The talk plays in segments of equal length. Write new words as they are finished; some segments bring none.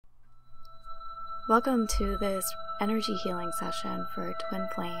Welcome to this energy healing session for twin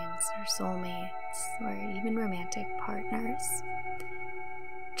flames or soulmates or even romantic partners.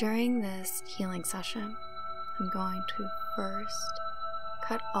 During this healing session, I'm going to first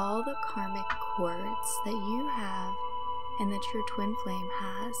cut all the karmic cords that you have and that your twin flame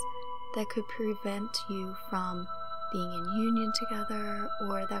has that could prevent you from being in union together,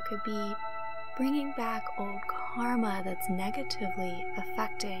 or that could be bringing back old karma that's negatively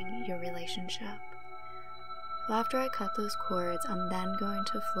affecting your relationship. So after I cut those cords, I'm then going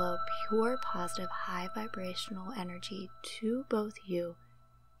to flow pure, positive, high vibrational energy to both you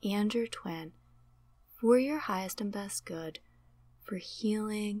and your twin for your highest and best good, for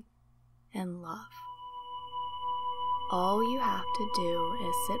healing and love. All you have to do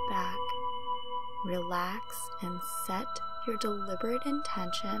is sit back, relax, and set your deliberate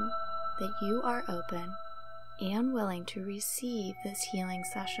intention that you are open and willing to receive this healing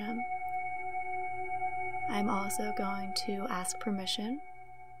session. I'm also going to ask permission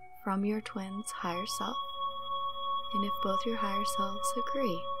from your twin's higher self. And if both your higher selves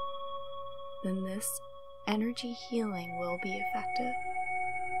agree, then this energy healing will be effective.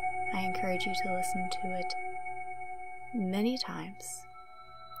 I encourage you to listen to it many times,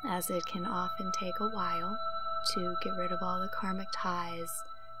 as it can often take a while to get rid of all the karmic ties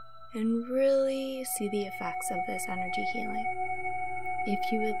and really see the effects of this energy healing.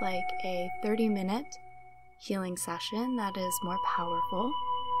 If you would like a 30-minute healing session that is more powerful,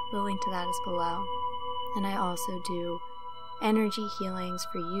 the link to that is below. And I also do energy healings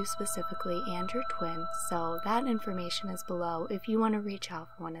for you specifically and your twin, so that information is below if you want to reach out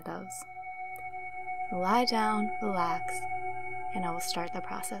for one of those. So lie down, relax, and I will start the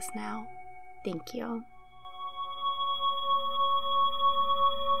process now. Thank you.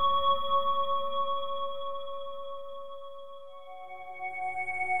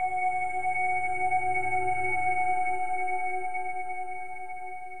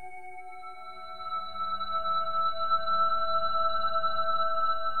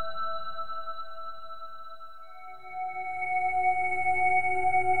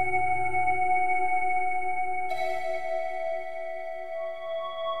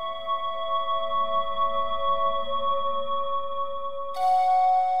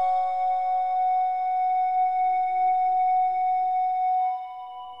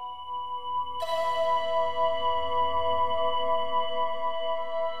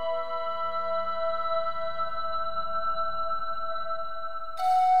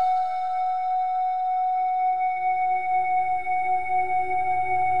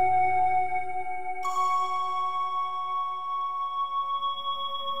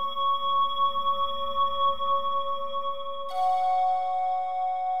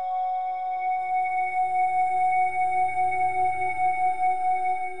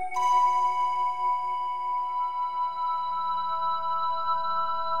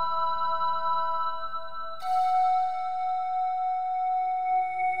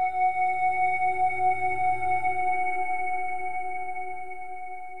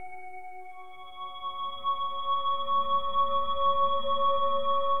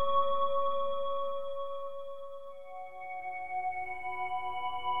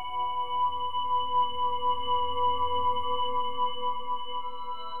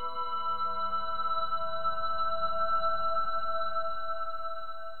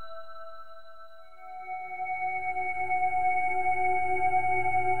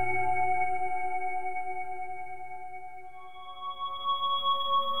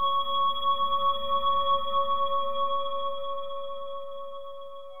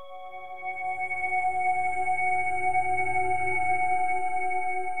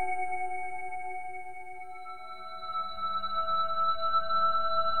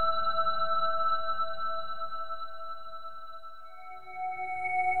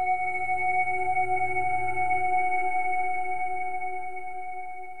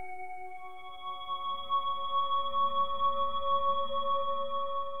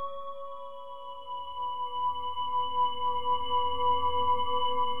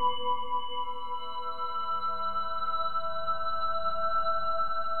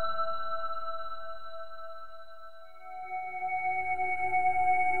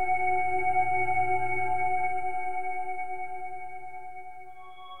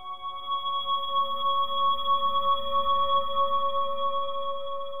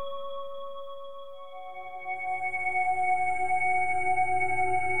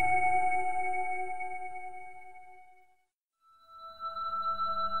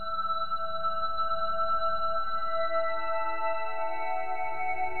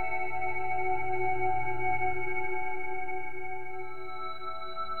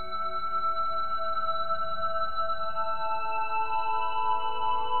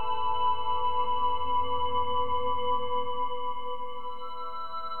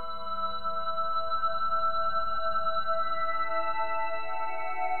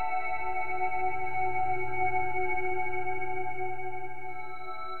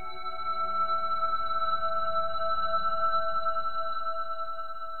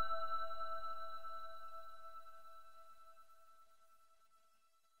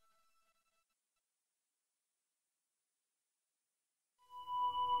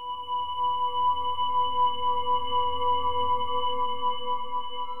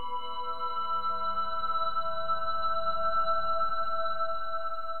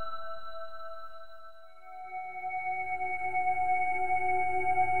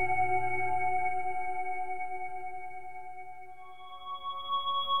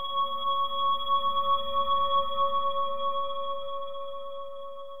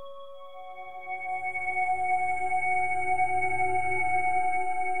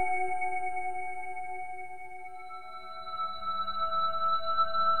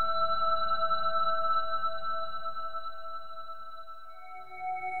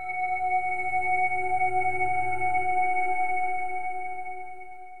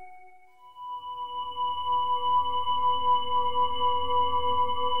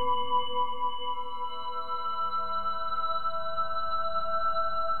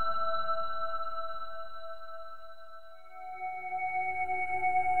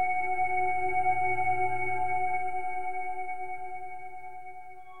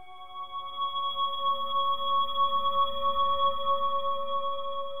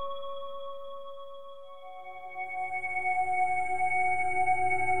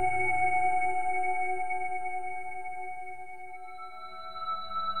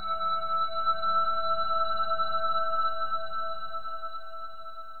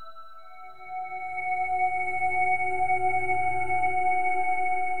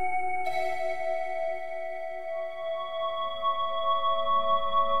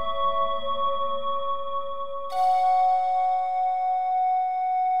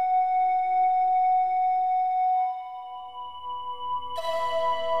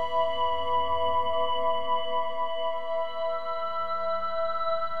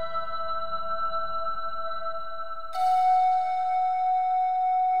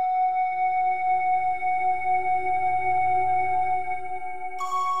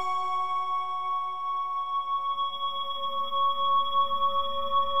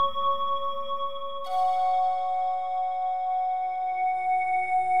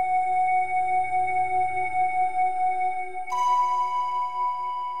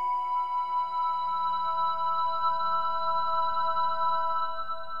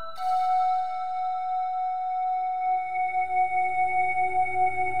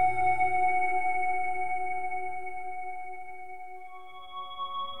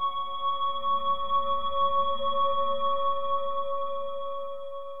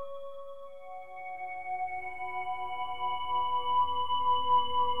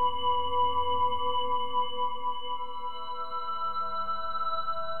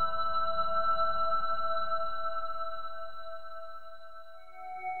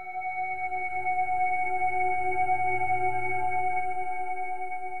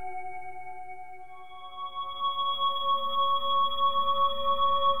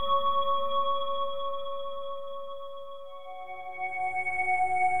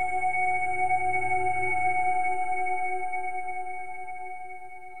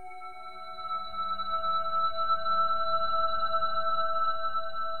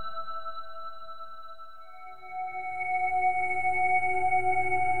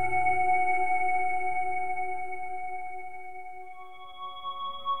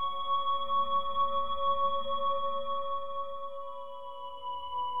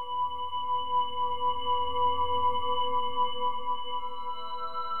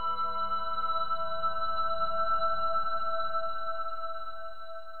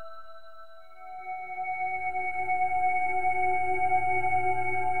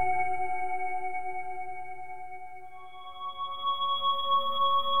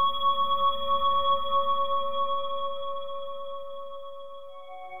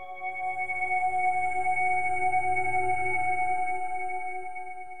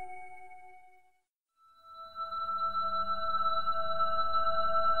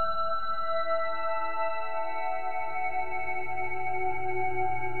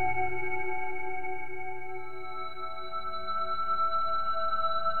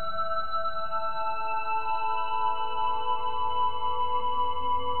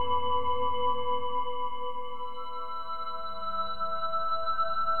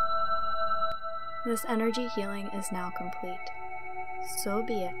 This energy healing is now complete. So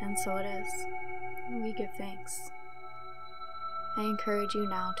be it, and so it is. We give thanks. I encourage you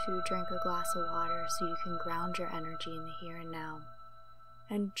now to drink a glass of water so you can ground your energy in the here and now,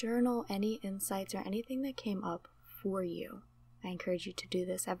 and journal any insights or anything that came up for you. I encourage you to do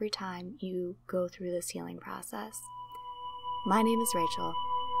this every time you go through this healing process. My name is Rachel,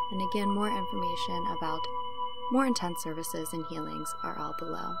 and again, more information about more intense services and healings are all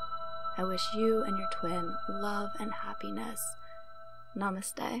below. I wish you and your twin love and happiness.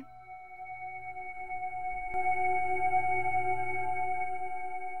 Namaste.